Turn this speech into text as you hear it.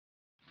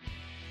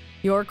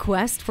Your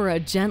quest for a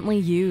gently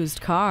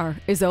used car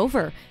is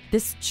over.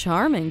 This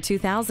charming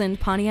 2000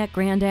 Pontiac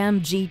Grand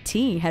Am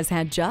GT has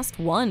had just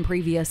one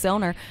previous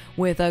owner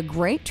with a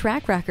great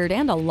track record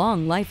and a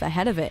long life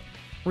ahead of it.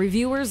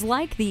 Reviewers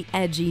like the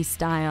edgy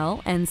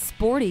style and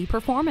sporty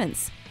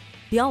performance.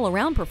 The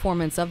all-around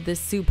performance of this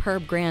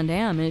superb Grand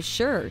Am is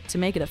sure to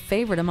make it a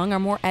favorite among our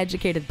more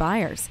educated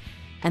buyers.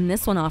 And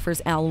this one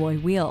offers alloy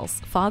wheels,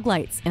 fog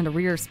lights, and a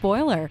rear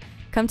spoiler.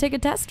 Come take a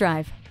test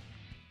drive.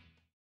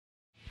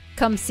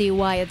 Come see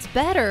why it's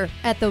better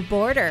at the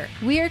border.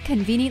 We are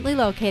conveniently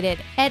located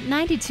at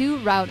 92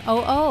 Route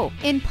 00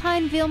 in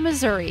Pineville,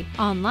 Missouri.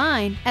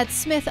 Online at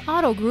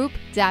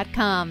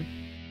smithautogroup.com.